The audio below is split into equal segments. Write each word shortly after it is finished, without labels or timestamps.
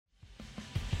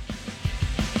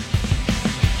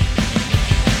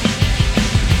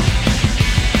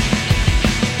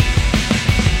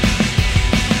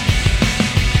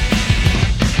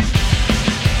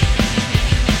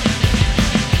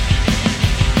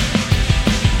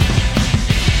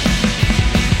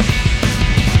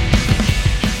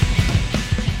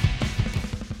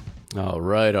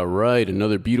All right.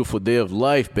 Another beautiful day of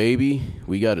life, baby.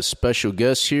 We got a special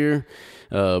guest here,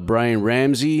 Brian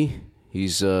Ramsey.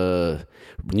 He's a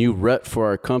new rep for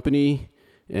our company.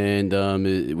 And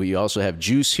we also have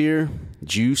Juice here.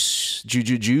 Juice.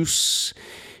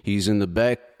 He's in the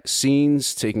back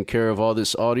scenes, taking care of all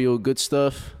this audio good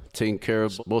stuff, taking care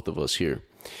of both of us here.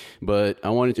 But I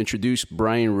wanted to introduce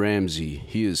Brian Ramsey.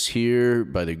 He is here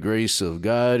by the grace of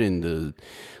God and the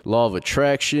law of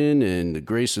attraction and the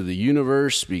grace of the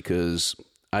universe, because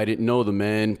I didn't know the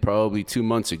man probably 2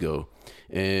 months ago.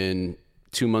 And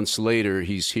 2 months later,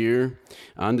 he's here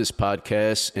on this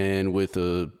podcast and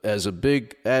as a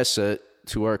big asset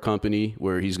to our company,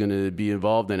 where he's going to be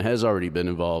involved and has already been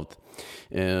involved.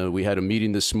 We had a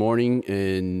meeting this morning,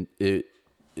 and it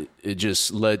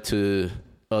just led to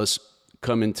us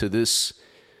coming to this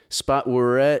spot where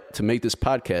we're at to make this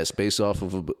podcast based off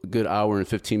of a good hour and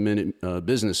 15-minute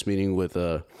business meeting with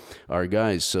our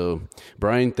guys. So,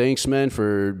 Brian, thanks, man,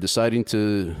 for deciding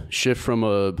to shift from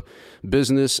a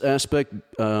business aspect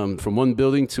from one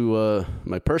building to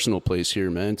my personal place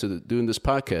here, man, to doing this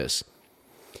podcast.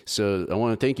 So I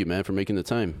want to thank you, man, for making the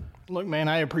time. Look, man,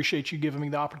 I appreciate you giving me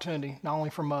the opportunity, not only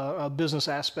from a business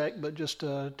aspect, but just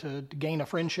to gain a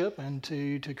friendship and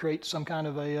to create some kind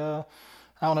of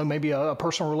maybe a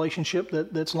personal relationship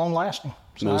that's long lasting.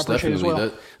 So Most I appreciate definitely.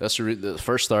 it as well. That's the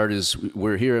first start is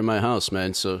we're here at my house,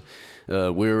 man. So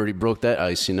we already broke that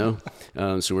ice, you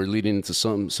know. So we're leading into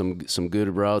some good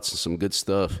routes and some good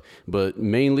stuff. But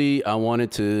mainly, I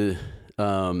wanted to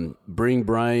bring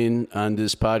Brian on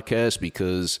this podcast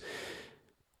because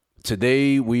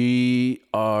today we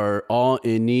are all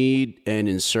in need and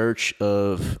in search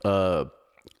of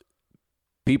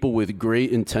people with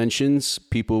great intentions,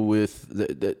 people with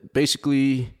that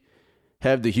basically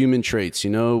have the human traits, you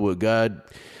know, what God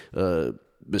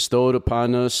bestowed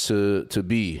upon us to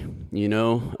be, you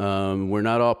know. We're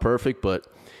not all perfect, but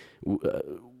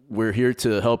we're here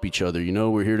to help each other, you know.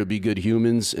 We're here to be good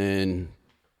humans. And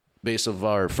based of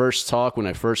our first talk, when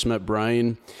I first met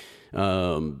Brian,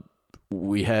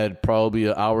 we had probably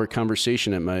an hour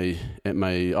conversation at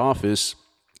my office,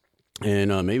 and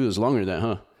maybe it was longer than that,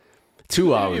 huh?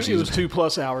 2 hours. It was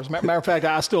 2+ hours. Matter of fact,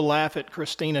 I still laugh at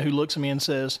Christina, who looks at me and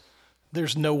says,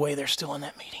 "There's no way they're still in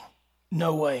that meeting.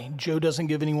 No way. Joe doesn't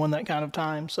give anyone that kind of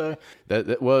time." So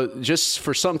well, just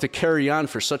for something to carry on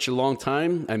for such a long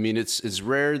time. I mean, it's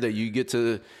rare that you get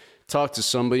to talk to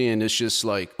somebody and it's just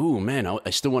like, ooh, man, I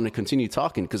still want to continue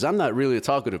talking, because I'm not really a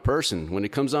talkative person. When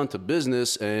it comes down to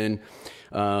business and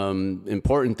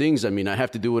important things, I mean, I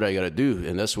have to do what I got to do,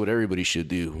 and that's what everybody should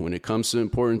do. When it comes to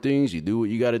important things, you do what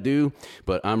you got to do.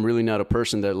 But I'm really not a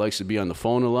person that likes to be on the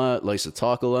phone a lot, likes to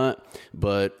talk a lot.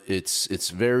 But it's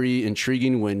very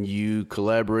intriguing when you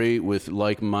collaborate with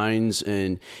like minds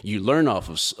and you learn off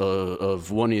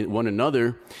of one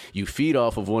another. You feed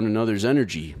off of one another's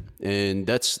energy, and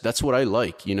that's what I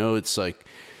like. You know, it's like,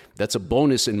 that's a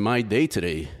bonus in my day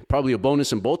today. Probably a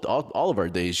bonus in all of our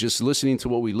days, just listening to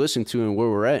what we listen to and where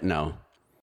we're at now.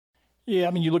 Yeah,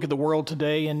 I mean, you look at the world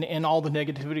today and all the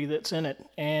negativity that's in it,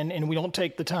 and we don't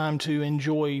take the time to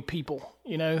enjoy people,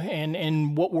 you know,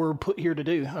 and what we're put here to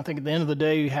do. I think at the end of the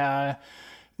day,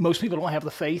 most people don't have the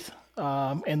faith,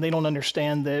 and they don't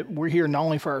understand that we're here not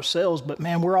only for ourselves, but,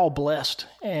 man, we're all blessed.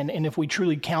 And if we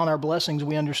truly count our blessings,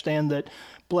 we understand that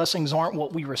blessings aren't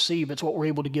what we receive, it's what we're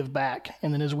able to give back.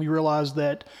 And then as we realize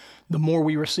that the more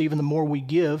we receive and the more we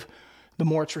give, the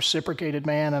more it's reciprocated,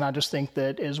 man. And I just think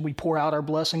that as we pour out our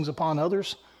blessings upon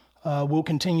others, we'll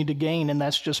continue to gain. And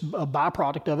that's just a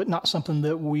byproduct of it, not something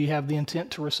that we have the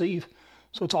intent to receive.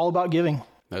 So it's all about giving.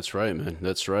 That's right, man.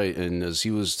 That's right. And as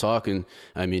he was talking,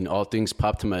 I mean, all things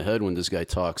pop to my head when this guy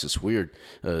talks. It's weird.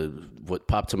 What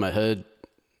popped to my head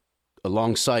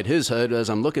alongside his head as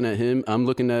I'm looking at him, I'm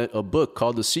looking at a book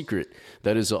called The Secret.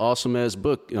 That is an awesome-ass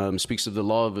book. Speaks of the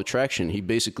law of attraction. He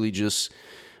basically just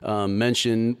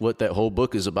mentioned what that whole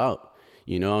book is about.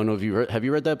 You know, I don't know if have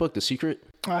you read that book, The Secret?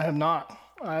 I have not.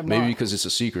 Maybe because it's a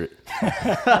secret.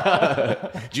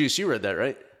 Juice, you read that,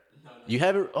 right? You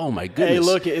have it? Oh my goodness! Hey,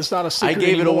 look, it's not a secret. I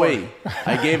gave anymore. it away.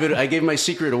 I gave my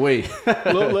secret away.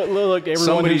 look, everyone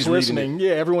Somebody's who's listening.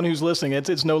 Yeah, everyone who's listening.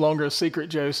 It's no longer a secret,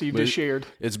 Joe. So you just shared.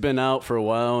 It's been out for a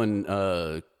while,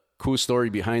 and cool story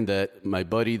behind that. My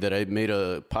buddy that I made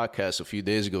a podcast a few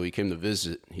days ago, he came to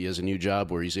visit. He has a new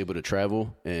job where he's able to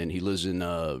travel, and he lives in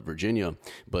Virginia,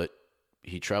 but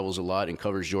he travels a lot and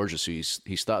covers Georgia, so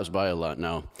he stops by a lot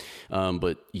now.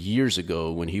 But years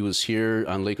ago, when he was here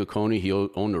on Lake Oconee, he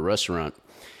owned a restaurant,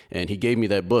 and he gave me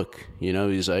that book. You know,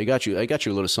 he's like, I got you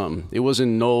a little something. It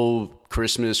wasn't no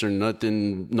Christmas or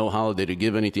nothing, no holiday to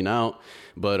give anything out,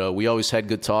 but we always had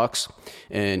good talks.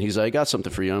 And he's like, I got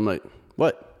something for you. I'm like,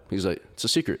 what? He's like, it's a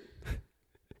secret.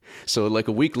 So like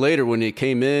a week later when it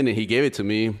came in and he gave it to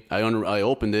me, I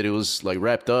opened it. It was like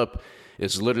wrapped up.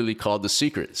 It's literally called The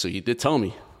Secret. So he did tell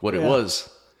me what it was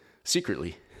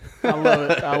secretly. I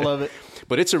love it. I love it.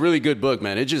 But it's a really good book,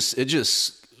 man. It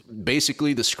just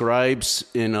basically describes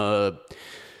in a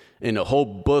whole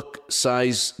book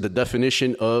size the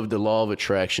definition of the law of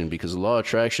attraction, because the law of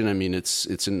attraction, I mean,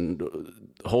 it's in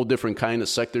a whole different kind of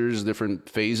sectors, different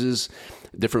phases,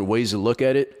 different ways to look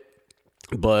at it.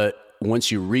 But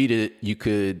once you read it, you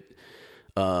could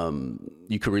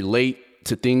relate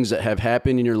to things that have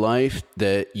happened in your life,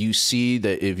 that you see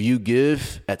that if you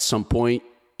give, at some point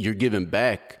you're giving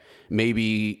back,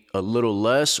 maybe a little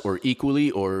less or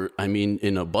equally, or I mean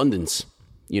in abundance,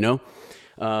 you know.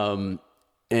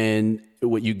 And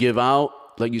what you give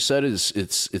out, like you said, is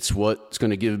it's what's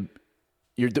going to give.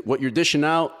 What you're dishing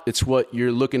out, it's what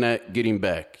you're looking at getting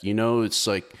back. You know, it's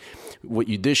like what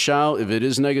you dish out. If it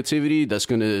is negativity, that's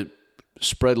going to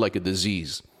spread like a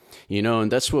disease. You know,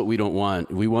 and that's what we don't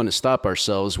want. We want to stop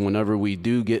ourselves whenever we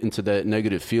do get into that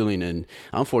negative feeling. And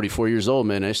I'm 44 years old,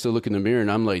 man. I still look in the mirror and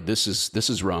I'm like, this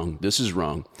is wrong. This is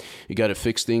wrong. You got to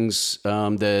fix things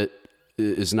that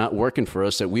is not working for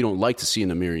us, that we don't like to see in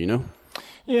the mirror, you know?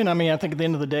 Yeah, and I mean, I think at the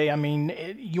end of the day, I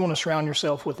mean, you want to surround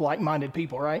yourself with like-minded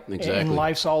people, right? Exactly. And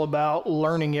life's all about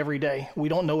learning every day. We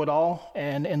don't know it all,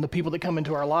 and the people that come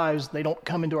into our lives, they don't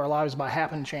come into our lives by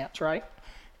happen chance, right?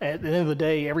 At the end of the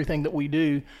day, everything that we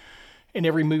do and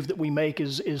every move that we make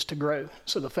is to grow.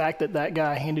 So the fact that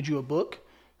guy handed you a book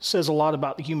says a lot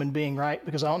about the human being, right?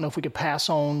 Because I don't know if we could pass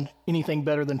on anything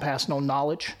better than passing on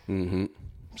knowledge. Mm-hmm.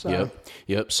 So.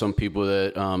 Yep. Some people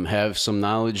that have some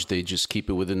knowledge, they just keep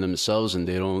it within themselves and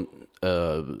they don't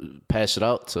pass it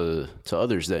out to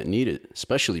others that need it,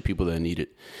 especially people that need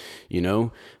it, you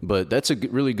know. But that's a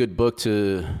really good book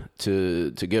to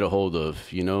get a hold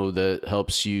of, you know, that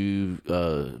helps you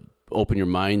open your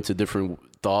mind to different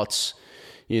thoughts,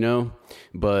 you know.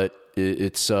 But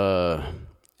it's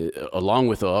along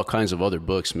with all kinds of other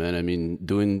books, man. I mean,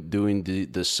 doing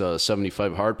this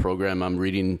 75 hard program, I'm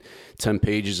reading 10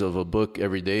 pages of a book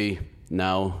every day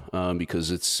now because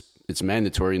it's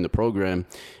mandatory in the program.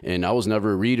 And I was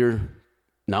never a reader.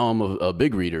 Now I'm a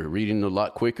big reader, reading a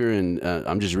lot quicker, and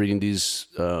I'm just reading these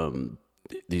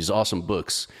awesome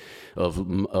books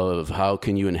of how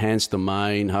can you enhance the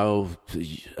mind, how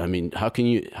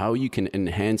you can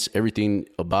enhance everything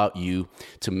about you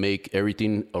to make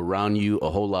everything around you a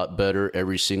whole lot better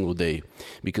every single day.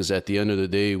 Because at the end of the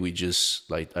day, we just,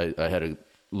 like I had a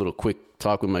little quick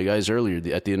talk with my guys earlier.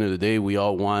 At the end of the day, we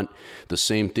all want the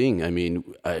same thing. I mean,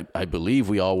 I believe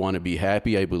we all want to be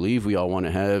happy. I believe we all want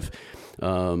to have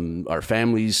our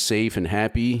families safe and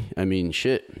happy. I mean,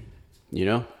 shit, you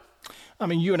know? I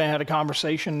mean, you and I had a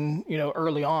conversation, you know,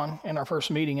 early on in our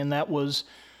first meeting, and that was,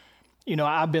 you know,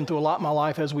 I've been through a lot in my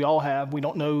life, as we all have. We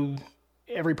don't know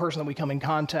every person that we come in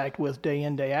contact with day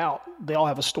in, day out. They all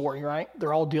have a story, right?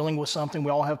 They're all dealing with something.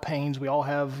 We all have pains. We all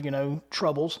have, you know,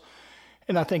 troubles.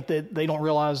 And I think that they don't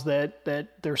realize that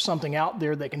there's something out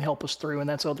there that can help us through, and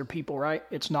that's other people, right?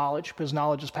 It's knowledge, because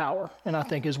knowledge is power. And I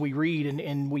think as we read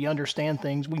and we understand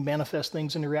things, we manifest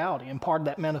things into reality. And part of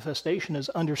that manifestation is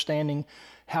understanding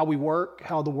how we work,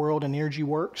 how the world and energy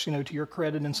works, you know, to your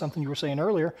credit and something you were saying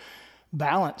earlier,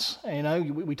 balance. You know,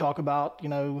 we talk about, you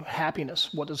know,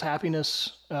 happiness. What does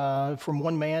happiness, from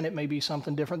one man, it may be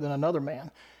something different than another man.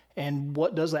 And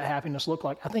what does that happiness look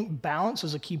like? I think balance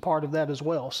is a key part of that as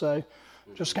well. So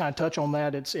just kind of touch on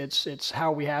that. It's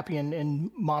how are we happy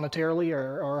in monetarily,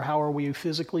 or how are we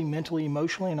physically, mentally,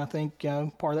 emotionally? And I think, you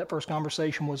know, part of that first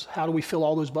conversation was how do we fill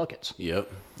all those buckets?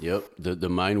 Yep. The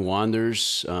mind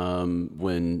wanders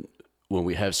when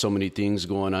we have so many things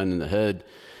going on in the head.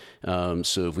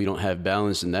 So if we don't have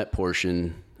balance in that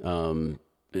portion,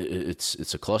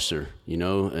 it's a cluster, you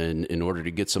know. And in order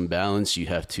to get some balance, you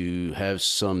have to have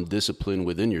some discipline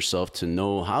within yourself to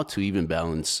know how to even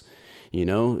balance. You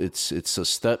know, it's a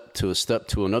step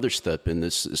to another step, and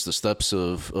it's the steps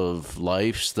of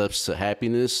life, steps to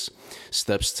happiness,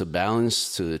 steps to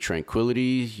balance, to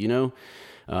tranquility, you know.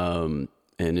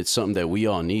 And it's something that we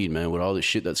all need, man, with all the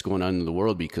shit that's going on in the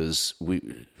world, because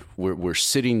we're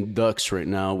sitting ducks right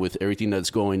now with everything that's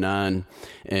going on,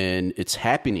 and it's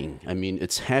happening. I mean,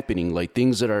 it's happening. Like,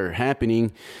 things that are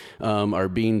happening are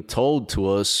being told to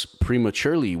us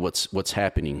prematurely what's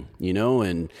happening, you know,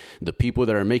 and the people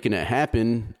that are making it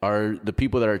happen are the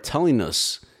people that are telling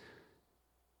us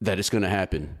that it's going to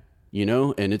happen, you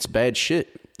know, and it's bad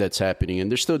shit that's happening,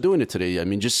 and they're still doing it today. I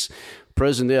mean, just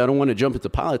present day, I don't want to jump into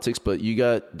politics, but you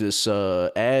got this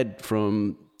ad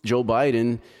from Joe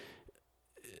Biden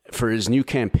for his new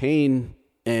campaign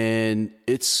and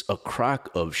it's a crock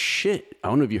of shit. I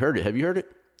don't know if you heard it. Have you heard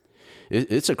it?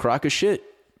 It's a crock of shit,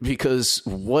 because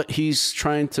what he's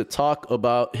trying to talk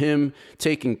about him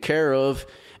taking care of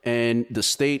and the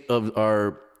state of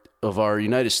our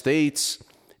United States,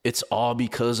 it's all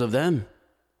because of them.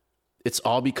 It's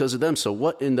all because of them. So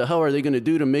what in the hell are they going to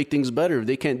do to make things better if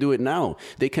they can't do it now?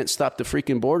 They can't stop the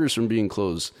freaking borders from being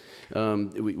closed.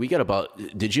 We got about,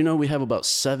 did you know we have about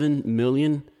 7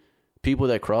 million people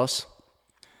that cross?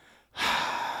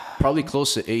 Probably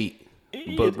close to 8.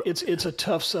 But It's a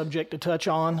tough subject to touch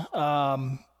on.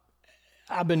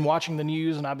 I've been watching the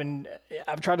news, and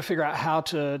I've tried to figure out how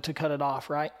to cut it off,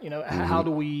 right? How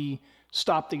do we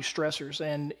stop these stressors?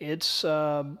 And it's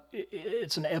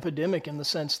an epidemic in the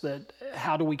sense that,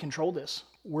 how do we control this?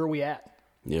 Where are we at?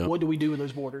 Yeah. What do we do with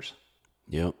those borders?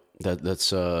 Yep. That's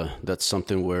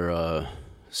something where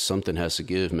something has to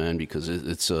give, man, because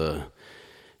it's a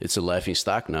laughing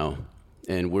stock now.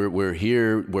 And we're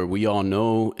here where we all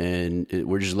know, and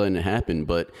we're just letting it happen.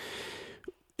 But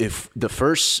if the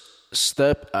first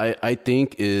step, I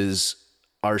think, is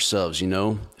ourselves,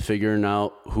 figuring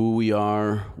out who we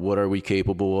are, what are we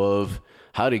capable of,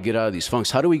 how to get out of these funks.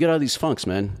 How do we get out of these funks,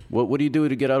 man? What do you do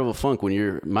to get out of a funk when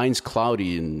your mind's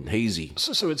cloudy and hazy?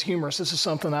 So it's humorous. This is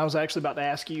something I was actually about to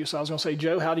ask you. So I was going to say,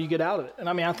 Joe, how do you get out of it? And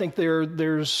I think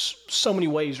there's so many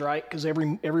ways, right? Because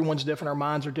everyone's different. Our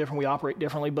minds are different. We operate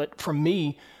differently. But for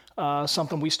me,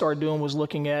 something we started doing was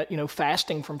looking at,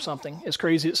 fasting from something. As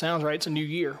crazy as it sounds, right? It's a new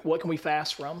year. What can we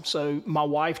fast from? So my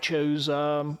wife chose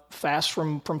fast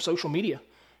from social media.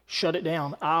 Shut it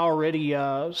down. I already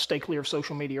stay clear of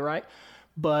social media, right?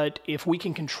 But if we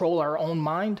can control our own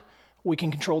mind, we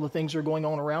can control the things that are going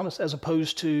on around us, as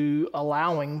opposed to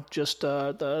allowing just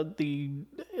the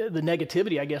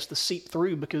negativity, I guess, to seep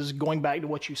through. Because going back to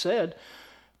what you said,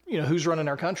 who's running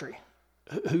our country?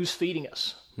 Who's feeding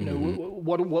us?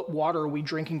 What water are we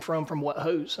drinking from what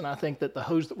hose? And I think that the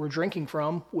hose that we're drinking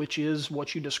from, which is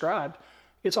what you described,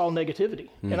 it's all negativity.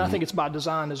 And I think it's by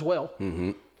design as well.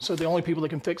 So the only people that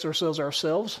can fix ourselves are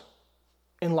ourselves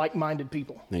and like-minded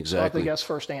people. Exactly. So I think that's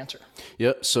first answer.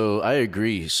 Yep. So I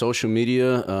agree. Social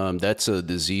media, that's a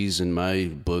disease in my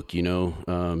book.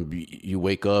 You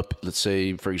wake up, let's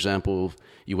say, for example,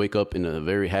 you wake up in a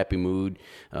very happy mood.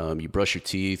 You brush your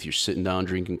teeth, you're sitting down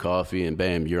drinking coffee, and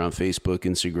bam, you're on Facebook,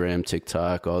 Instagram,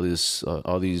 TikTok, all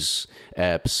these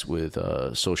apps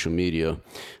with social media.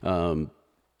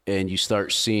 And you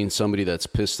start seeing somebody that's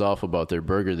pissed off about their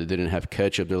burger that didn't have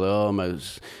ketchup. They're like, oh,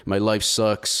 my life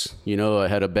sucks. I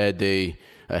had a bad day.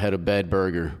 I had a bad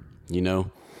burger,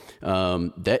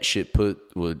 That shit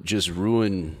would just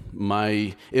ruin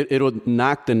it'll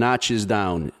knock the notches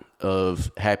down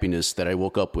of happiness that I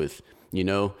woke up with.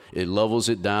 It levels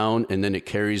it down, and then it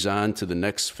carries on to the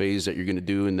next phase that you're going to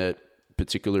do in that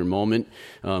particular moment.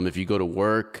 If you go to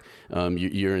work,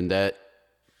 you're in that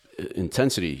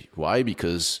intensity. Why?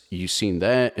 Because you've seen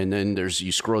that, and then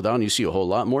you scroll down, you see a whole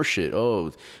lot more shit.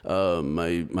 Oh,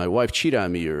 my wife cheated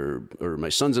on me, or my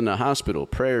son's in the hospital.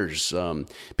 Prayers.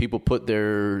 People put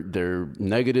their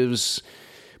negatives,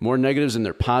 more negatives than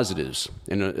their positives,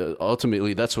 and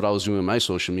ultimately that's what I was doing in my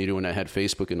social media when I had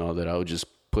Facebook and all that. I would just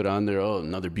put on there, oh,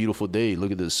 another beautiful day.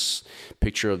 Look at this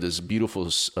picture of this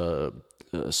beautiful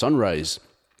sunrise.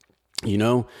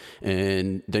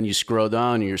 And then you scroll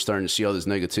down and you're starting to see all this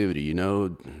negativity,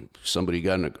 somebody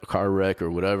got in a car wreck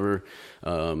or whatever.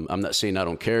 I'm not saying I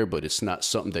don't care, but it's not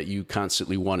something that you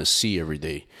constantly want to see every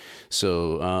day.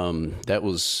 So that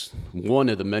was one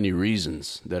of the many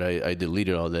reasons that I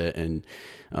deleted all that. And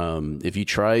if you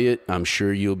try it, I'm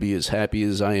sure you'll be as happy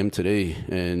as I am today,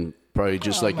 and probably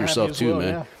just like yourself too,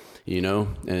 man. Yeah.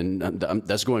 And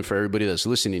that's going for everybody that's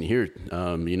listening here.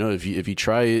 If you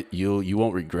try it, you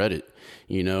won't regret it.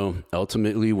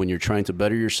 Ultimately, when you're trying to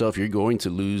better yourself, you're going to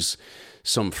lose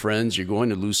some friends, you're going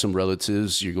to lose some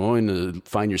relatives, you're going to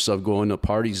find yourself going to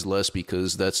parties less,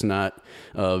 because that's not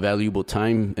valuable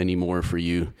time anymore for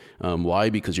you. Why?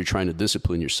 Because you're trying to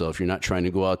discipline yourself. You're not trying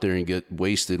to go out there and get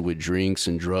wasted with drinks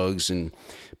and drugs and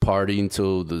party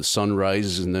until the sun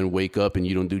rises and then wake up and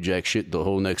you don't do jack shit the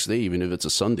whole next day, even if it's a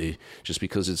Sunday. Just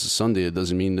because it's a Sunday, it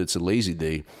doesn't mean it's a lazy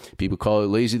day. People call it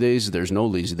lazy days. There's no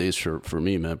lazy days for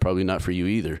me, man. Probably not for you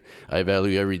either. I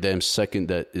value every damn second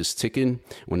that is ticking.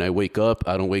 When I wake up,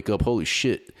 I don't wake up, holy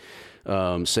shit,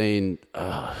 saying,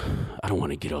 I don't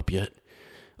want to get up yet.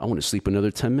 I want to sleep another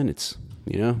 10 minutes,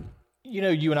 You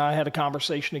and I had a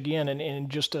conversation again, and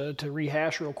just to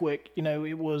rehash real quick,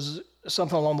 it was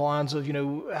something along the lines of,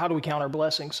 how do we count our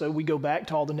blessings? So we go back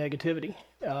to all the negativity.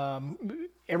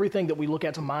 Everything that we look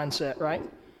at's a mindset, right?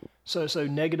 So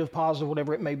negative, positive,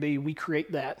 whatever it may be, we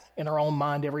create that in our own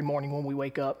mind every morning when we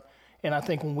wake up. And I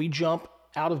think when we jump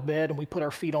out of bed and we put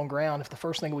our feet on ground, if the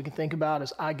first thing we can think about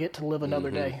is I get to live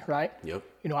another day, right? Yep.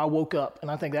 I woke up,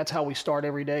 and I think that's how we start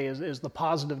every day is the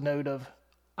positive note of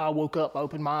I woke up, I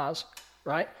opened my eyes,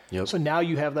 right? Yep. So now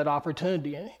you have that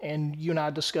opportunity, and you and I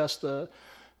discussed the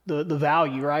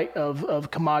value, right, of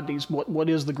commodities. What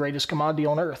is the greatest commodity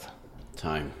on earth?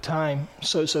 Time.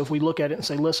 So if we look at it and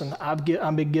say, listen, I've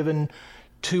been given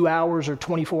 2 hours or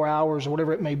 24 hours or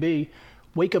whatever it may be.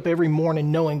 Wake up every morning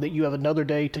knowing that you have another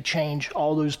day to change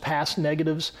all those past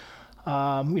negatives.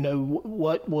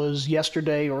 What was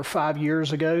yesterday or 5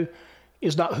 years ago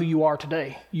is not who you are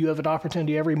today. You have an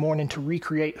opportunity every morning to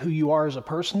recreate who you are as a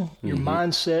person, your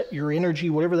mindset, your energy,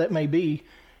 whatever that may be.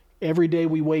 Every day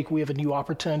we wake, we have a new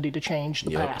opportunity to change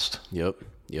the past. Yep.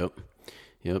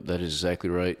 That is exactly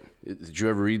right. Did you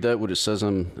ever read that, what it says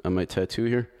on my tattoo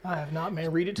here? I have not,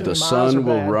 man. Read it to me. The sun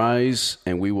will rise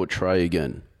and we will try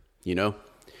again. And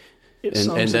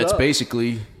that's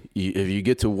basically, if you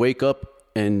get to wake up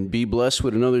and be blessed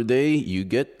with another day, you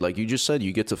get, like you just said,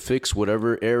 you get to fix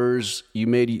whatever errors you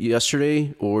made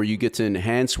yesterday, or you get to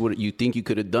enhance what you think you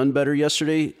could have done better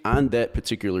yesterday on that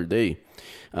particular day.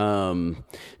 I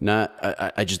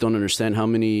just don't understand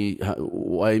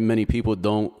why many people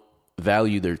don't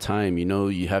value their time.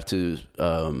 You have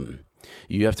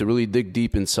to really dig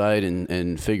deep inside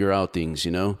and figure out things,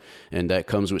 and that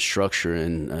comes with structure.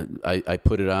 And I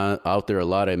put it out there a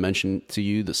lot. I mentioned to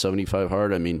you the 75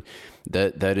 hard. I mean,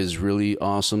 that is really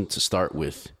awesome to start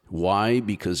with. Why?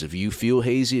 Because if you feel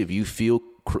hazy, if you feel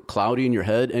cloudy in your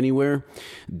head anywhere,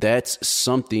 that's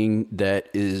something that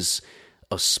is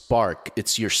a spark.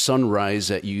 It's your sunrise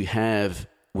that you have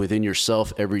within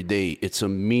yourself every day. It's a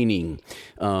meaning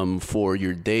for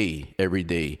your day every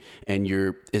day,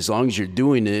 and as long as you're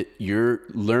doing it, you're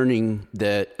learning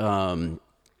that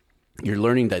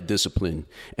discipline,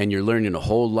 and you're learning a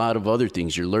whole lot of other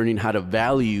things. You're learning how to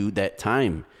value that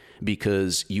time,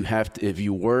 because you have to. If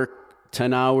you work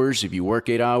 10 hours, if you work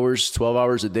 8 hours, 12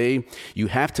 hours a day, you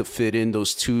have to fit in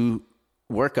those 2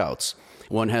 workouts.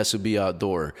 One has to be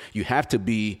outdoor. You have to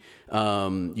drink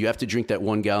that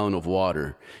 1 gallon of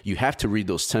water. You have to read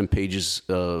those 10 pages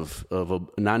of a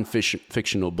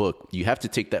non-fictional book. You have to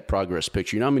take that progress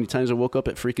picture. You know how many times I woke up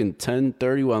at freaking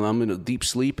 10:30 while I'm in a deep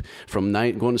sleep going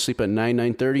to sleep at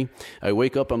 9:30? I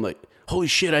wake up, I'm like, holy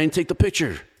shit, I didn't take the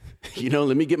picture.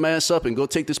 Let me get my ass up and go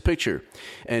take this picture.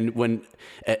 And when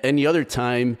at any other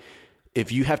time,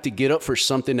 if you have to get up for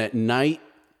something at night,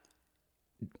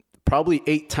 probably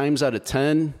 8 times out of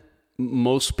 10,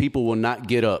 most people will not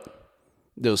get up.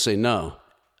 They'll say, no,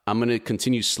 I'm going to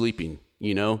continue sleeping,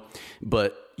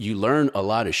 but you learn a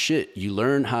lot of shit. You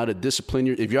learn how to discipline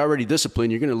if you're already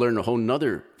disciplined, you're going to learn a whole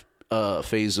nother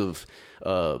phase of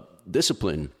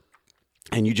discipline,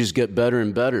 and you just get better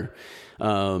and better.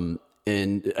 And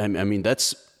I mean,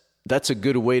 that's a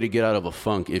good way to get out of a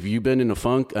funk. If you've been in a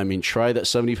funk, I mean, try that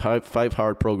 75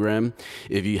 hard program.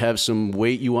 If you have some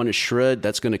weight you want to shred,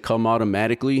 that's going to come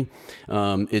automatically.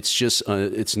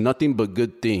 It's nothing but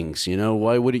good things.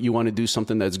 Why wouldn't you want to do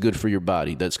something that's good for your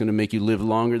body? That's going to make you live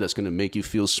longer. That's going to make you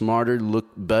feel smarter, look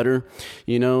better.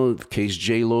 In case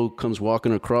J-Lo comes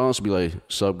walking across, be like,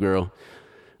 sup girl,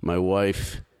 my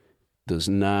wife does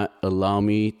not allow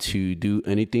me to do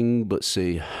anything but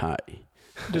say hi.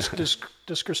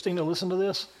 Does Christina listen to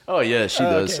this? Oh, yeah, she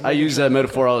does. Okay, I use that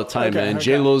metaphor all the time, man. Okay.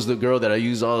 J-Lo's the girl that I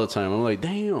use all the time. I'm like,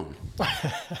 damn.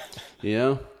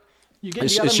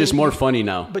 It's just more funny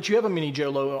now. But you have a mini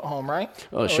J-Lo at home, right?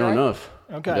 Oh, sure enough.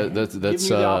 Okay. That's give me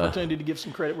the opportunity to give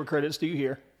some credit where credit's due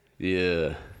here.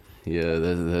 Yeah. Yeah,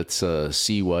 that's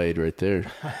C-wide right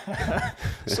there.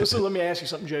 So let me ask you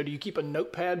something, Joe. Do you keep a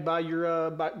notepad by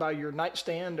your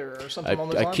nightstand or something on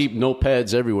those lines? I keep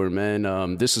notepads everywhere,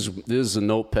 man. This is a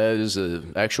notepad. This is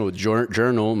an actual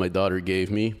journal my daughter gave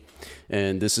me,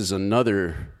 and this is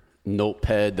another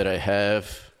notepad that I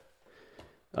have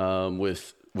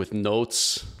with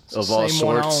notes of all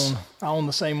sorts. I own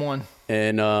the same one.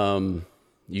 And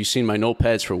you've seen my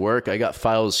notepads for work. I got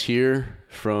files here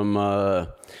from.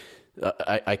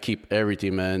 I keep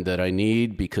everything, man, that I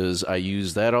need, because I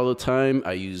use that all the time.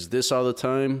 I use this all the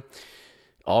time.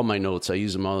 All my notes, I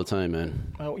use them all the time,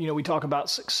 man. Well, we talk about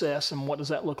success and what does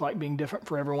that look like being different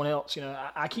for everyone else.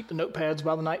 I keep the notepads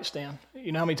by the nightstand.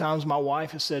 You know how many times my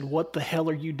wife has said, what the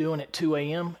hell are you doing at 2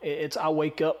 a.m.? I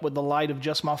wake up with the light of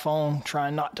just my phone,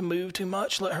 trying not to move too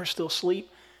much, let her still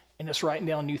sleep, and it's writing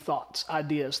down new thoughts,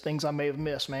 ideas, things I may have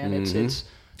missed, man. Mm-hmm. It's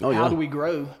how do we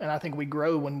grow? And I think we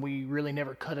grow when we really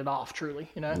never cut it off, truly,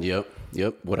 Yep.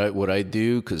 What I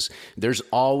do, because there's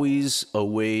always a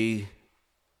way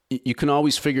you can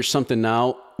always figure something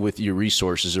out with your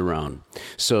resources around.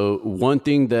 So one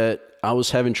thing that I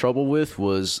was having trouble with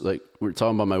was, like, we were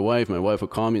talking about my wife. My wife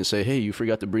would call me and say, hey, you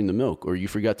forgot to bring the milk, or you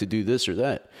forgot to do this or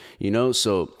that,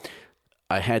 So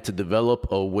I had to develop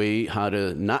a way how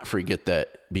to not forget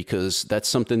that, because that's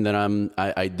something that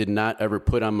I did not ever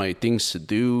put on my things to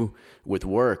do with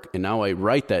work. And now I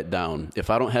write that down. If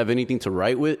I don't have anything to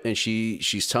write with and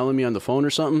she's telling me on the phone or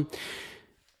something,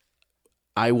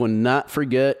 I will not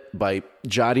forget by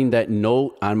jotting that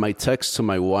note on my text to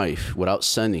my wife without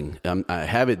sending. I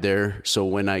have it there. So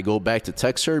when I go back to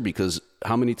text her, because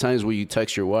how many times will you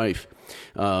text your wife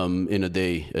in a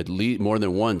day? At least more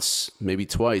than once, maybe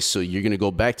twice. So you're going to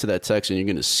go back to that text and you're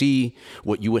going to see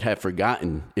what you would have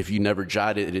forgotten if you never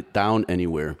jotted it down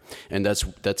anywhere. And that's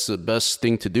the best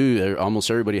thing to do. Almost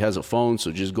everybody has a phone.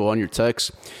 So just go on your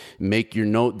text, make your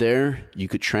note there. You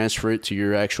could transfer it to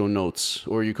your actual notes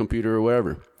or your computer or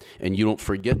wherever. And you don't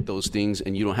forget those things,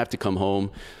 and you don't have to come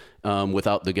home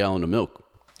without the gallon of milk.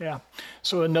 Yeah.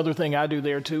 So another thing I do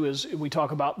there too is we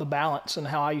talk about the balance and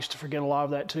how I used to forget a lot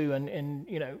of that too. And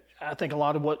I think a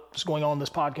lot of what's going on in this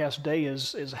podcast today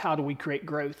is how do we create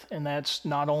growth? And that's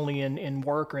not only in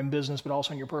work or in business, but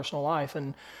also in your personal life.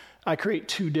 And I create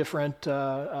two different,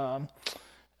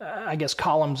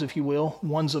 columns, if you will.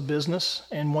 One's a business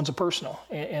and one's a personal.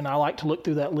 And I like to look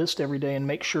through that list every day and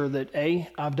make sure that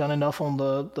I've done enough on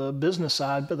the business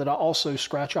side, but that I also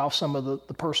scratch off some of the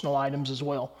personal items as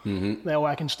well. Mm-hmm. That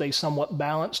way I can stay somewhat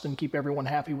balanced and keep everyone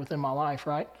happy within my life,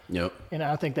 right? Yep. And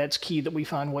I think that's key, that we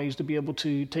find ways to be able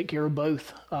to take care of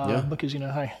both. Because,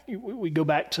 hey, we go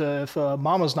back to, if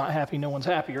mama's not happy, no one's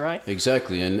happy, right?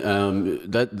 Exactly. And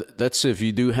that's if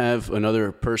you do have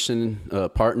another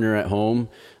person, partner at home.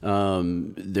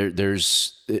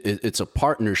 It's a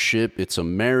partnership, it's a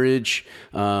marriage,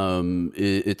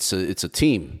 it's a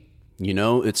team.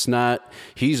 It's not,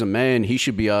 he's a man, he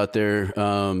should be out there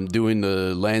doing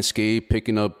the landscape,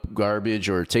 picking up garbage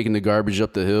or taking the garbage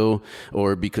up the hill,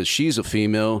 or because she's a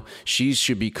female, she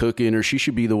should be cooking or she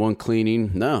should be the one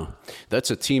cleaning. No,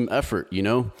 that's a team effort,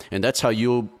 and that's how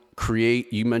you'll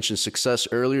create. You mentioned success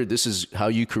earlier. This is how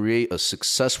you create a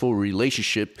successful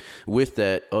relationship with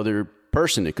that other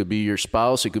person. It could be your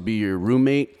spouse, it could be your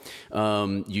roommate.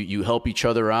 You help each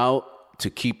other out to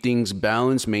keep things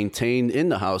balanced, maintained in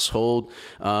the household.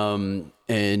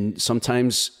 And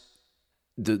sometimes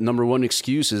the number one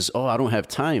excuse is, I don't have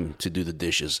time to do the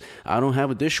dishes. I don't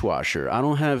have a dishwasher. I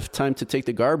don't have time to take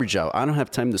the garbage out. I don't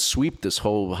have time to sweep this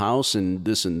whole house and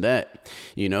this and that.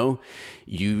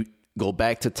 You go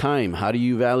back to time. How do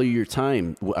you value your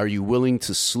time? Are you willing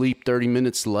to sleep 30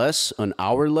 minutes less, an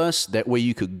hour less? That way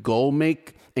you could go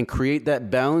make and create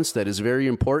that balance that is very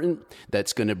important.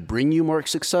 That's going to bring you more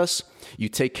success. You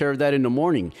take care of that in the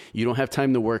morning. You don't have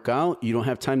time to work out. You don't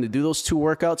have time to do those 2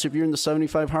 workouts if you're in the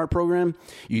 75 Hard program.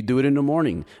 You do it in the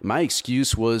morning. My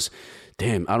excuse was,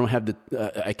 damn,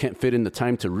 I can't fit in the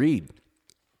time to read.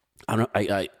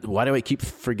 Why do I keep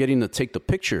forgetting to take the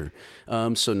picture?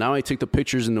 So now I take the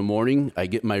pictures in the morning. I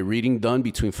get my reading done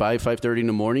between 5:30 in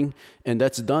the morning, and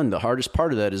that's done. The hardest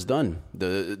part of that is done.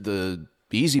 The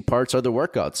easy parts are the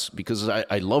workouts, because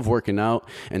I love working out,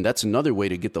 and that's another way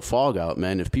to get the fog out,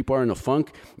 man. If people are in a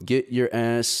funk, get your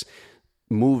ass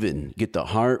moving, get the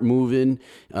heart moving,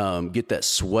 get that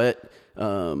sweat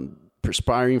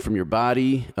perspiring from your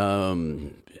body.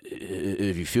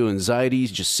 If you feel anxiety,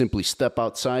 just simply step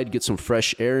outside, get some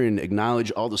fresh air, and acknowledge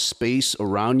all the space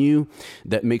around you.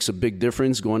 That makes a big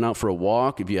difference. Going out for a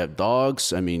walk. If you have dogs,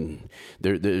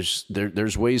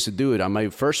 there's ways to do it. On my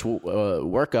first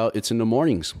workout, it's in the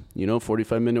mornings,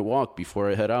 45-minute walk before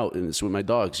I head out, and it's with my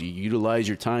dogs. You utilize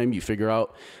your time. You figure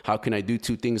out, how can I do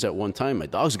 2 things at one time? My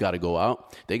dogs got to go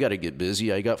out. They got to get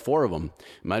busy. I got 4 of them.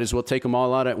 Might as well take them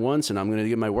all out at once, and I'm going to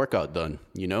get my workout done,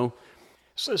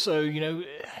 So,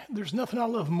 there's nothing I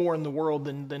love more in the world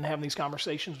than having these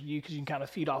conversations with you, because you can kind of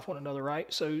feed off one another,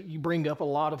 right? So you bring up a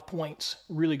lot of points,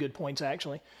 really good points,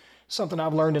 actually. Something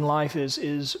I've learned in life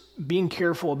is being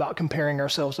careful about comparing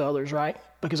ourselves to others, right?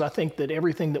 Because I think that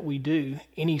everything that we do,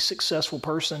 any successful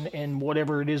person, and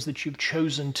whatever it is that you've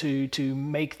chosen to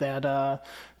make that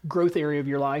growth area of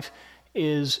your life,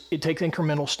 it takes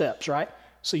incremental steps, right?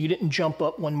 So you didn't jump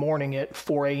up one morning at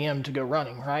 4 a.m. to go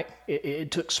running, right?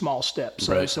 It took small steps.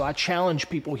 Right. So I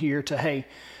challenge people here to, hey,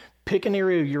 pick an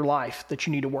area of your life that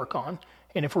you need to work on.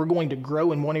 And if we're going to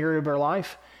grow in one area of our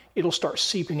life, it'll start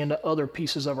seeping into other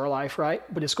pieces of our life, right?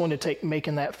 But it's going to take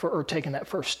taking that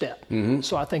first step. Mm-hmm.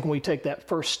 So I think when we take that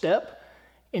first step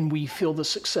and we feel the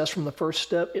success from the first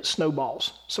step, it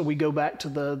snowballs. So we go back to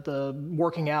the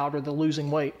working out or the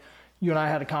losing weight. You and I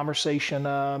had a conversation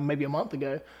maybe a month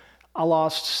ago. I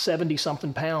lost 70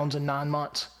 something pounds in 9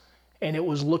 months. And it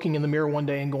was looking in the mirror one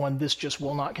day and going, this just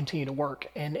will not continue to work.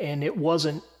 And it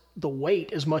wasn't the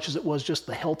weight as much as it was just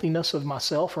the healthiness of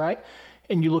myself, right?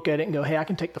 And you look at it and go, hey, I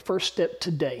can take the first step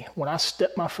today. When I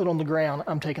step my foot on the ground,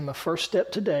 I'm taking the first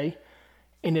step today,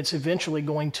 and it's eventually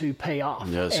going to pay off.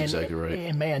 Yeah, that's exactly right.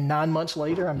 And man, 9 months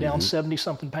later, I'm down 70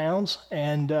 something pounds.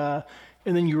 And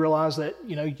then you realize that,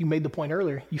 you made the point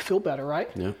earlier, you feel better,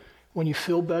 right? Yeah. When you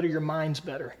feel better, your mind's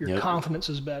better. Your confidence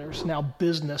is better. So now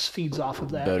business feeds off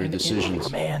of that. Better decisions.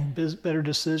 Better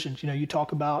decisions. You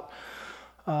talk about,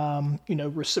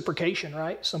 reciprocation,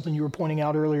 right? Something you were pointing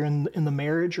out earlier in the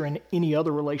marriage or in any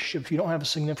other relationship. If you don't have a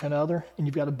significant other and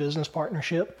you've got a business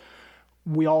partnership,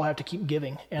 we all have to keep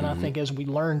giving. And I think as we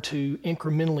learn to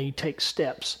incrementally take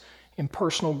steps in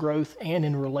personal growth and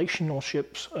in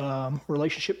relationship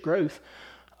growth,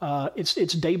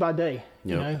 it's day by day.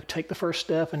 Take the first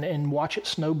step and watch it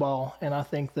snowball. And I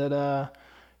think that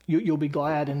you'll be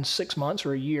glad in 6 months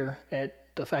or a year at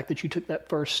the fact that you took that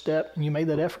first step and you made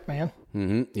that effort, man.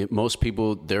 Mm-hmm. Most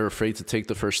people, they're afraid to take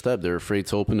the first step. They're afraid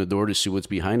to open the door to see what's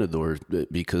behind the door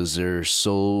because they're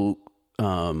so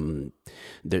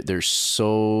they're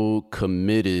so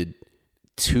committed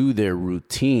to their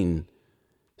routine.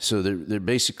 So they're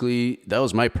basically, that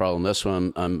was my problem. That's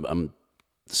why I'm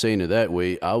saying it that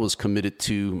way. I was committed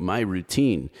to my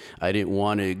routine. I didn't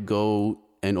want to go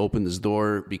and open this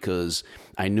door because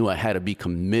I knew I had to be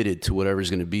committed to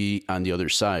whatever's going to be on the other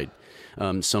side.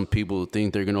 Some people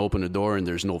think they're going to open a door and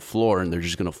there's no floor and they're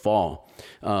just going to fall.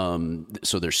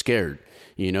 So they're scared,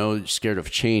 scared of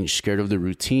change, scared of the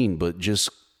routine, but just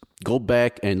go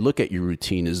back and look at your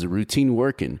routine. Is the routine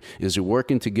working? Is it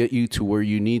working to get you to where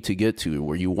you need to get to,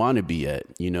 where you want to be at,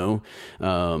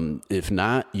 If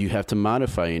not, you have to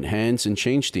modify, enhance, and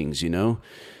change things,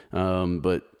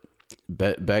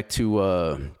 But back to,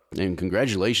 and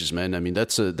congratulations, man. I mean,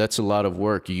 that's a lot of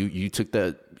work. You took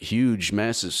that huge,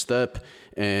 massive step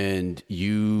and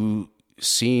you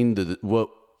seen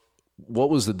what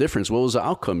was the difference? What was the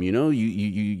outcome?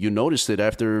 You noticed it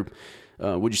after,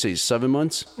 what'd you say, 7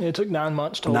 months? It took 9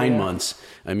 months total. 9 months.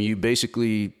 I mean, you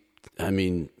basically,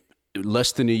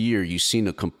 less than a year, you've seen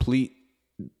a complete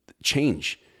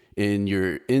change in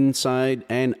your inside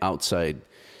and outside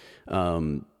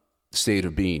state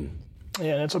of being.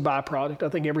 Yeah, and it's a byproduct. I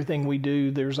think everything we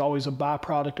do, there's always a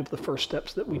byproduct of the first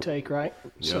steps that we take, right?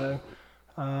 Yep. So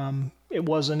it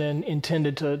wasn't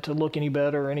intended to look any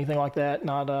better or anything like that.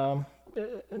 Not to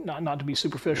be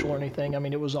superficial or anything. I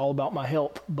mean, it was all about my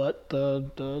health, but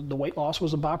the weight loss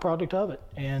was a byproduct of it.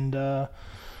 And I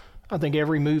think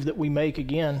every move that we make,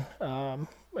 again,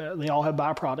 they all have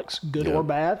byproducts, good or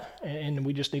bad. And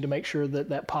we just need to make sure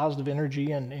that positive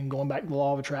energy and going back to the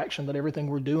law of attraction, that everything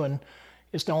we're doing,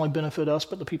 it's to only benefit us,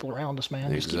 but the people around us,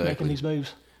 man. Just keep making these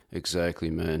moves. Exactly,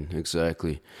 man.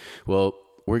 Exactly. Well,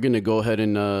 we're going to go ahead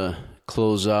and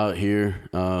close out here.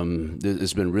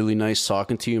 It's been really nice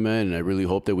talking to you, man, and I really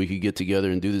hope that we could get together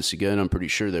and do this again. I'm pretty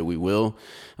sure that we will.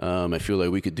 I feel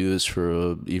like we could do this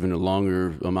for even a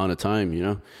longer amount of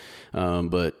time,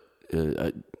 but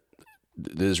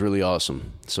this is really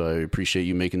awesome. So I appreciate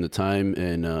you making the time,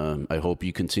 and I hope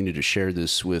you continue to share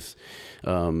this with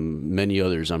many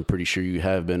others. I'm pretty sure you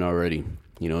have been already.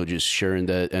 Just sharing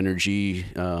that energy.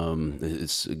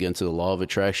 It's again to the law of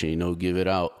attraction. Give it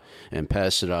out and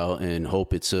pass it out, and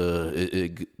hope it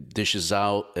dishes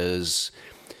out as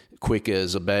quick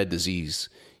as a bad disease.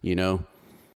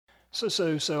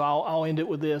 So I'll end it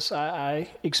with this. I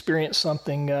experienced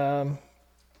something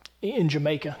in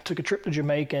Jamaica. Took a trip to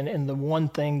Jamaica, and the one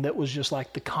thing that was just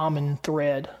like the common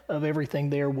thread of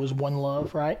everything there was one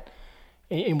love, right?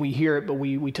 And we hear it, but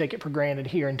we take it for granted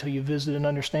here until you visit and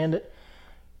understand it.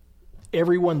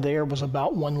 Everyone there was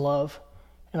about one love.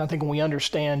 And I think when we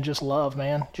understand just love,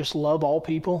 man, just love all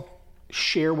people,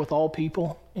 share with all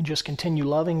people, and just continue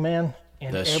loving, man.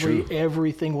 And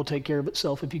everything will take care of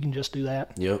itself if you can just do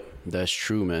that. Yep, that's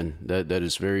true, man. That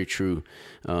is very true.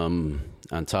 On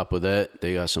top of that,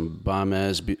 they got some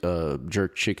bomb-ass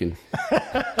jerk chicken.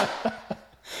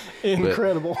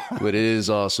 Incredible. But it is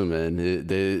awesome, man. It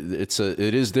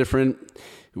is different.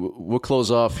 We'll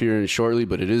close off here shortly,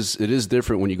 but it is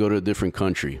different when you go to a different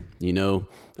country.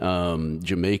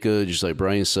 Jamaica, just like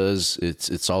Brian says,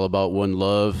 it's all about one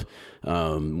love.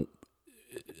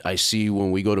 I see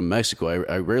when we go to Mexico,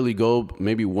 I rarely go,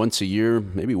 maybe once a year,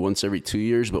 maybe once every 2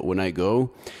 years. But when I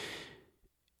go,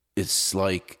 it's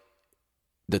like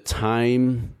the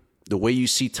way you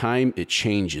see time, it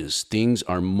changes. Things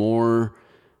are more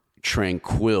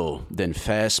tranquil than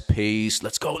fast paced.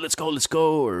 Let's go,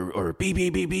 or beep,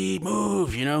 beep, beep, beep,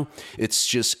 move, you know? It's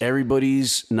just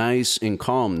everybody's nice and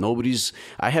calm.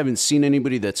 I haven't seen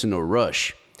anybody that's in a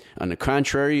rush. On the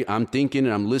contrary, I'm thinking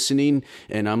and I'm listening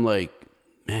and I'm like,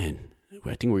 man,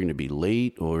 I think we're going to be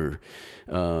late, or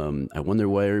I wonder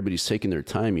why everybody's taking their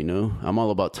time, you know? I'm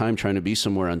all about time, trying to be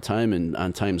somewhere on time, and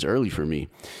on time's early for me.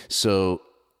 So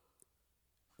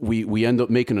we end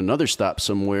up making another stop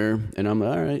somewhere, and I'm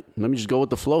like, all right, let me just go with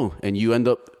the flow. And you end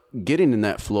up getting in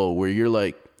that flow where you're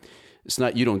like, it's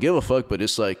not you don't give a fuck, but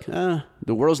it's like, the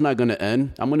world's not going to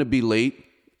end. I'm going to be late.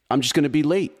 I'm just going to be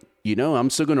late. You know, I'm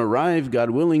still going to arrive,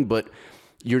 God willing, but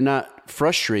you're not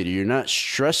frustrated. You're not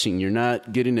stressing. You're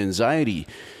not getting anxiety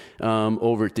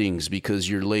over things because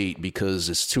you're late, because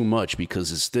it's too much,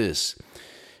 because it's this.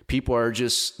 People are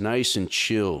just nice and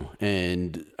chill.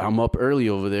 And I'm up early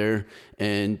over there,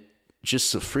 and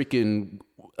just a freaking,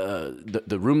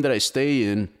 the room that I stay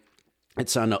in,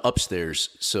 it's on the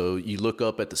upstairs. So you look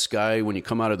up at the sky. When you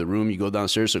come out of the room, you go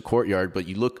downstairs to the courtyard, but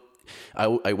you look,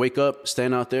 I wake up,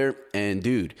 stand out there, and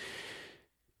dude,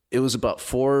 it was about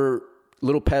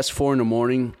little past 4 in the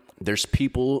morning. There's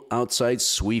people outside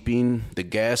sweeping. The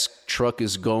gas truck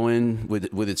is going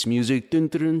with its music. Dun,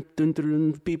 dun, dun,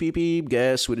 dun, beep, beep, beep,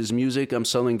 gas with his music. I'm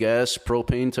selling gas,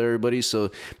 propane to everybody. So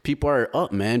people are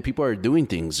up, man. People are doing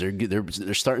things.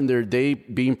 They're starting their day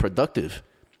being productive,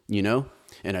 you know?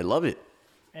 And I love it.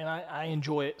 And I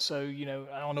enjoy it. So, you know,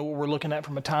 I don't know what we're looking at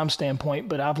from a time standpoint,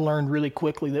 but I've learned really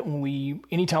quickly that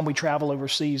anytime we travel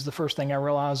overseas, the first thing I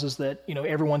realize is that, you know,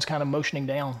 everyone's kind of motioning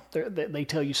down. They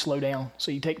tell you slow down.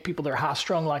 So you take people that are high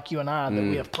strung like you and I, that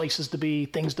we have places to be,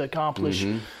 things to accomplish.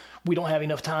 Mm-hmm. We don't have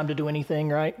enough time to do anything,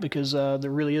 right? Because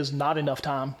there really is not enough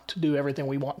time to do everything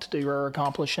we want to do or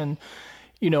accomplish. And,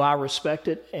 you know, I respect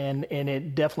it, and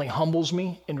it definitely humbles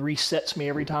me and resets me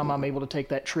every time I'm able to take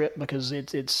that trip, because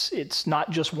it's not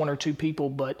just one or two people,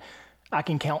 but I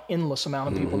can count endless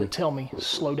amount of people that tell me,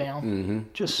 slow down. Mm-hmm.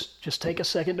 Just take a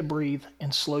second to breathe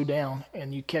and slow down,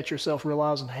 and you catch yourself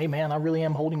realizing, hey man, I really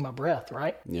am holding my breath,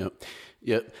 right? Yep.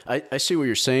 I see what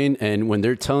you're saying, and when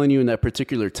they're telling you in that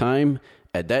particular time,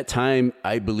 at that time,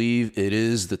 I believe it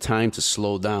is the time to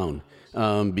slow down.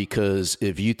 Because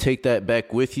if you take that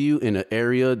back with you in an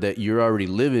area that you're already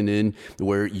living in,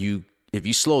 where if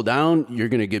you slow down, you're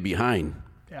going to get behind.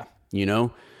 Yeah. You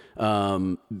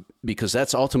know, because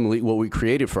that's ultimately what we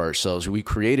created for ourselves. We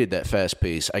created that fast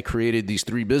pace. I created these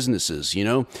 3 businesses, you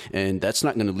know, and that's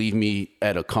not going to leave me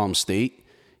at a calm state,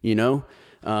 you know.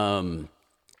 And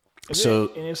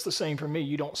it's the same for me.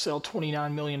 You don't sell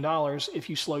 $29 million if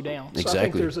you slow down. So exactly. I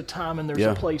think there's a time and there's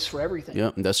a place for everything.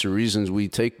 Yeah, and that's the reasons we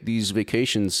take these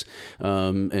vacations.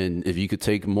 And if you could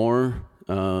take more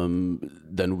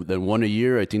than one a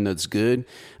year, I think that's good.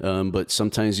 But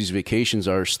sometimes these vacations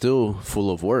are still full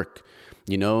of work.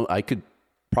 You know, I could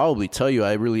probably tell you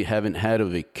I really haven't had a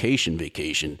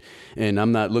vacation, and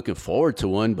I'm not looking forward to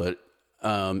one, but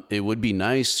it would be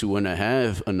nice to want to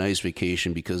have a nice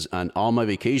vacation, because on all my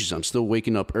vacations, I'm still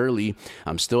waking up early.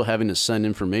 I'm still having to send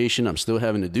information. I'm still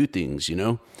having to do things, you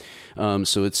know?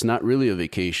 So it's not really a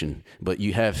vacation, but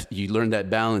you learn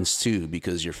that balance too,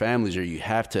 because your families you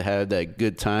have to have that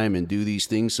good time and do these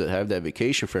things to have that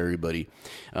vacation for everybody.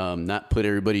 Not put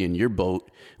everybody in your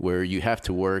boat where you have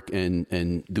to work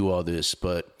and do all this.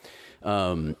 But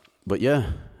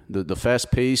yeah, the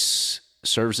fast pace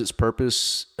serves its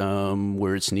purpose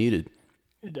where it's needed.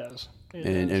 It does.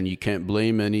 And you can't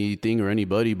blame anything or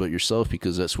anybody but yourself,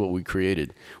 because that's what we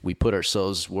created. We put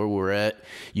ourselves where we're at.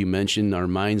 You mentioned our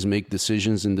minds make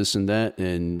decisions and this and that.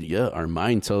 And yeah, our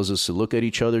mind tells us to look at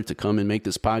each other, to come and make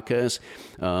this podcast,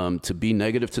 to be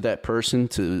negative to that person,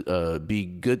 to be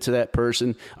good to that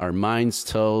person. Our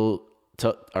minds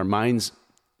our minds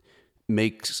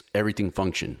makes everything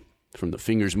function. From the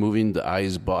fingers moving, the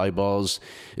eyes, eyeballs,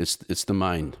 it's the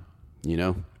mind, you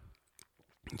know?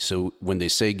 So when they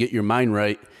say get your mind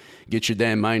right, get your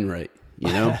damn mind right,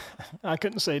 you know? I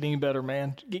couldn't say it any better,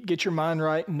 man. Get your mind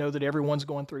right and know that everyone's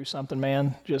going through something,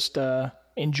 man. Just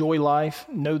enjoy life.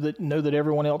 Know that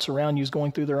everyone else around you is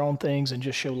going through their own things, and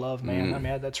just show love, man. I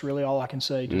mean, that's really all I can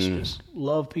say. Just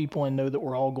love people and know that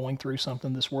we're all going through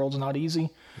something. This world's not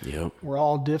easy. Yep. We're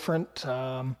all different.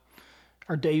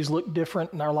 Our days look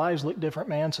different and our lives look different,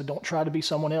 man. So don't try to be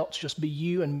someone else. Just be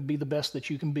you and be the best that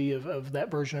you can be of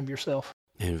that version of yourself.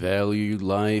 And value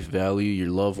life, value your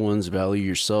loved ones, value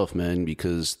yourself, man,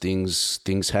 because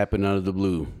things happen out of the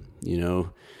blue, you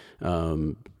know.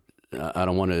 I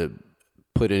don't want to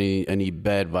put any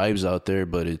bad vibes out there,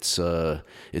 but it's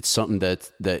something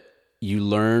that you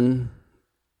learn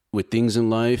with things in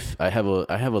life. I have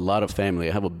a lot of family.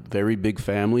 I have a very big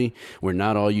family. We're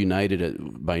not all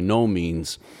united by no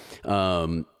means.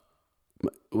 What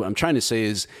I'm trying to say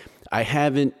is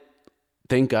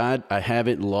thank God, I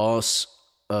haven't lost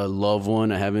a loved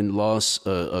one. I haven't lost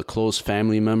a close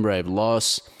family member.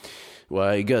 Well,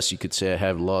 I guess you could say I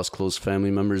have lost close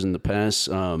family members in the past.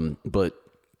 But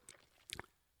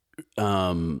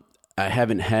I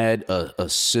haven't had a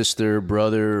sister,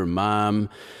 brother, or mom,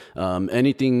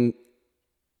 anything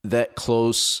that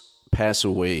close pass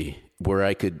away where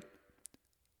I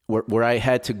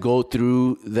had to go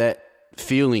through that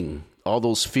feeling, all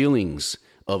those feelings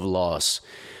of loss.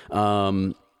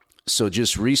 So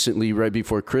just recently, right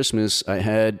before Christmas, I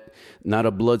had not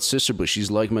a blood sister, but she's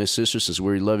like my sister since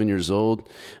we're 11 years old.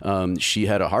 She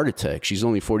had a heart attack. She's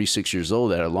only 46 years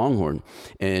old at a Longhorn.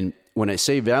 And when I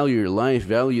say value your life,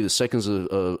 value the seconds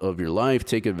of your life,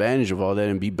 take advantage of all that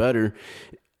and be better,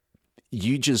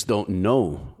 you just don't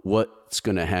know what's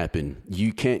going to happen.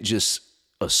 You can't just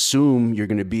assume you're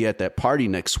going to be at that party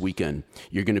next weekend.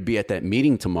 You're going to be at that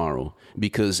meeting tomorrow,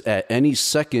 because at any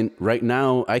second right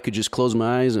now, I could just close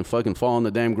my eyes and fucking fall on the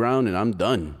damn ground and I'm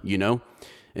done, you know?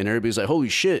 And everybody's like, holy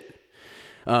shit.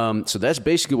 So that's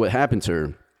basically what happened to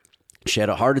her. She had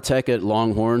a heart attack at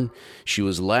Longhorn. She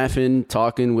was laughing,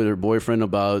 talking with her boyfriend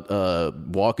about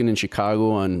walking in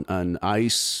Chicago on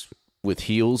ice with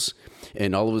heels.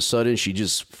 And all of a sudden, she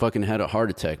just fucking had a heart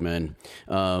attack, man.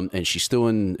 And she's still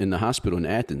in the hospital in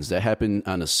Athens. That happened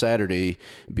on a Saturday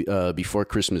before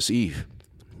Christmas Eve,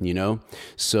 you know?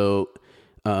 So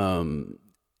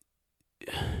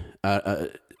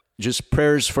just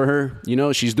prayers for her. You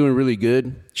know, she's doing really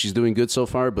good. She's doing good so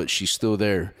far, but she's still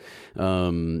there.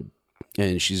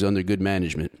 And she's under good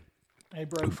management. Hey,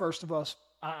 bro, first of all,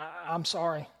 I'm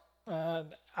sorry.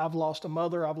 I've lost a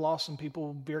mother. I've lost some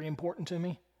people very important to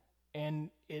me. And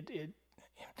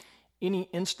any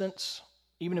instance,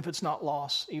 even if it's not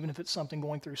loss, even if it's something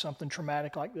going through something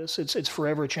traumatic like this, it's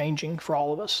forever changing for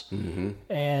all of us. Mm-hmm.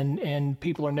 And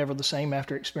people are never the same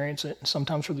after experiencing it.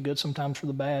 Sometimes for the good, sometimes for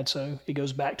the bad. So it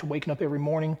goes back to waking up every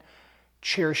morning,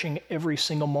 cherishing every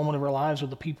single moment of our lives with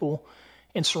the people,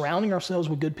 and surrounding ourselves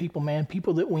with good people, man,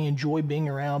 people that we enjoy being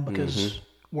around, because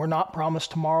we're not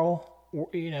promised tomorrow.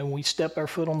 You know, we step our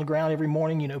foot on the ground every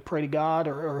morning, you know, pray to God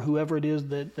or whoever it is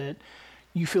that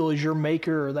you feel is your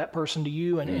maker or that person to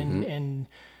you, and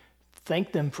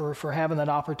thank them for having that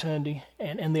opportunity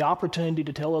and the opportunity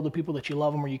to tell other people that you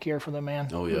love them or you care for them, man.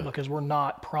 Oh, yeah. Because we're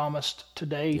not promised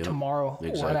today, tomorrow,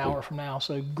 or an hour from now.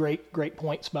 So great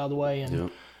points, by the way.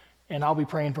 And I'll be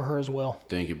praying for her as well.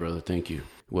 Thank you, brother. Thank you.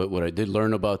 What I did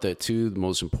learn about that too, the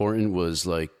most important was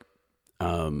like,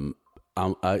 I'm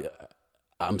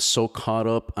so caught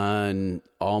up on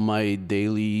all my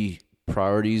daily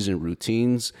priorities and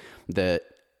routines that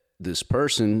this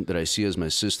person that I see as my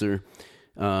sister,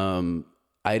 I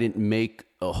didn't make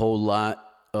a whole lot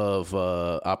of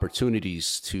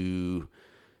opportunities to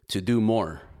do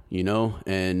more, you know,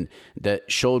 and that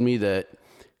showed me that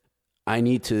I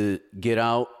need to get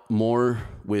out more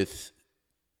with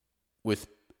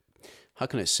how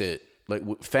can I say it?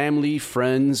 Like family,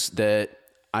 friends that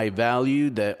I value,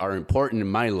 that are important in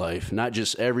my life, not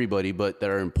just everybody, but that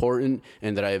are important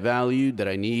and that I value, that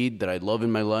I need, that I love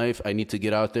in my life. I need to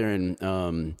get out there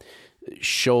and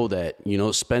show that, you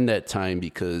know, spend that time,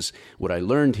 because what I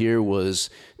learned here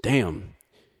was, damn,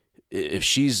 if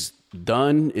she's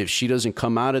done, if she doesn't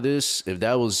come out of this, if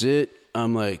that was it,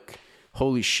 I'm like,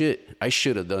 holy shit, I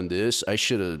should have done this. I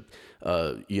should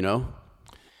have, you know.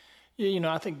 Yeah, you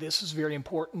know, I think this is very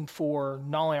important for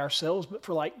not only ourselves, but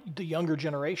for like the younger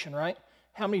generation, right?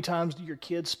 How many times do your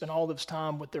kids spend all this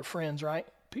time with their friends, right?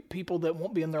 People that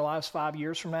won't be in their lives 5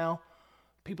 years from now,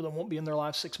 people that won't be in their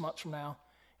lives 6 months from now.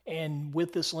 And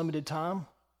with this limited time,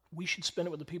 we should spend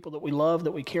it with the people that we love,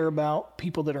 that we care about,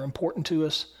 people that are important to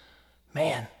us.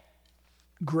 Man,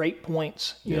 great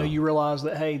points. You know, you realize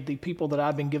that, hey, the people that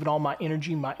I've been giving all my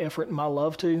energy, my effort, and my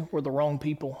love to were the wrong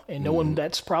people. And knowing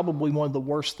that's probably one of the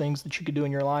worst things that you could do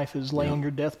in your life is lay on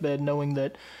your deathbed knowing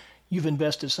that you've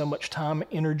invested so much time,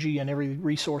 energy, and every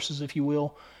resources, if you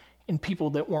will, in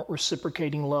people that weren't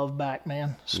reciprocating love back,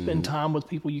 man. Spend time with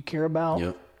people you care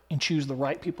about and choose the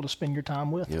right people to spend your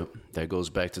time with. Yep. That goes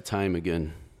back to time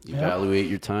again. Evaluate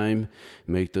your time,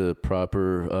 make the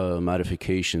proper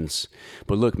modifications.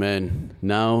 But look, man,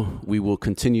 now we will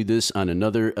continue this on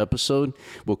another episode.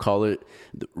 We'll call it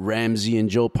Ramsey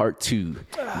and Joe Part 2.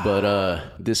 But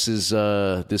this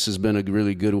has been a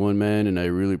really good one, man, and I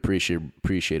really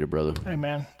appreciate it, brother. Hey,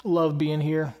 man, love being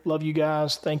here. Love you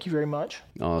guys. Thank you very much.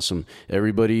 Awesome.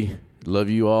 Everybody,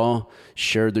 love you all.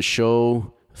 Share the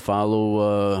show.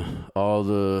 Follow all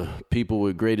the people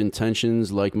with great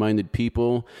intentions, like-minded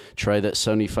people. Try that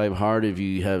 75 hard if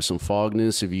you have some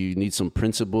fogness, if you need some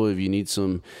principle, if you need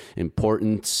some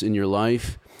importance in your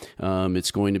life.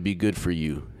 It's going to be good for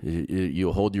you.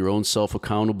 You'll hold your own self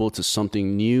accountable to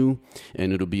something new,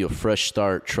 and it'll be a fresh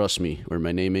start. Trust me, or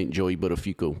my name ain't Joey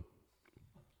Buttafico.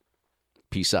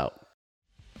 Peace out.